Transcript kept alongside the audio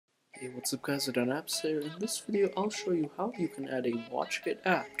Hey, what's up guys, Vedant apps here. In this video I'll show you how you can add a WatchKit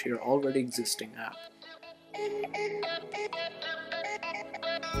app to your already existing app.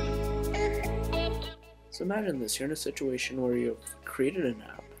 So imagine this, you're in a situation where you've created an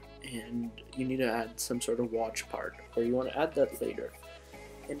app and you need to add some sort of watch part, or you want to add that later.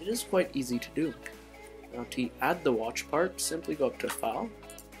 And it is quite easy to do. Now to add the watch part, simply go up to File,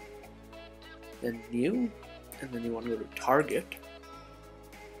 then New, and then you want to go to Target.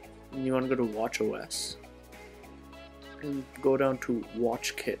 And you want to go to watchOS and go down to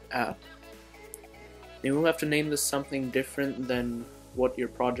WatchKit app. You will have to name this something different than what your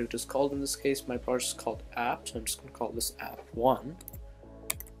project is called. In this case, my project is called app, so I'm just going to call this app 1.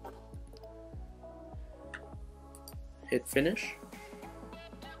 Hit finish,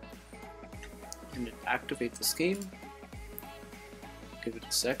 and it activates the scheme. Give it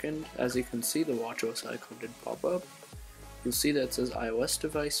a second. As you can see, the watchOS icon did pop up. You'll see that it says iOS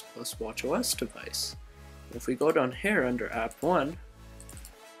device plus watchOS device. If we go down here under app 1,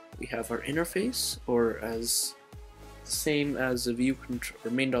 we have our interface, or as same as a view or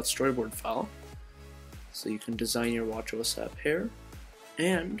main.storyboard file. So you can design your watchOS app here,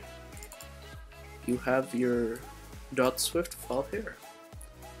 and you have your .swift file here.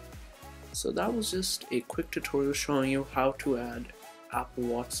 So that was just a quick tutorial showing you how to add Apple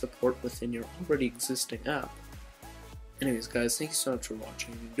Watch support within your already existing app. Anyways guys, thank you so much for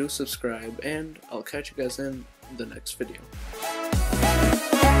watching. Do subscribe, and I'll catch you guys in the next video.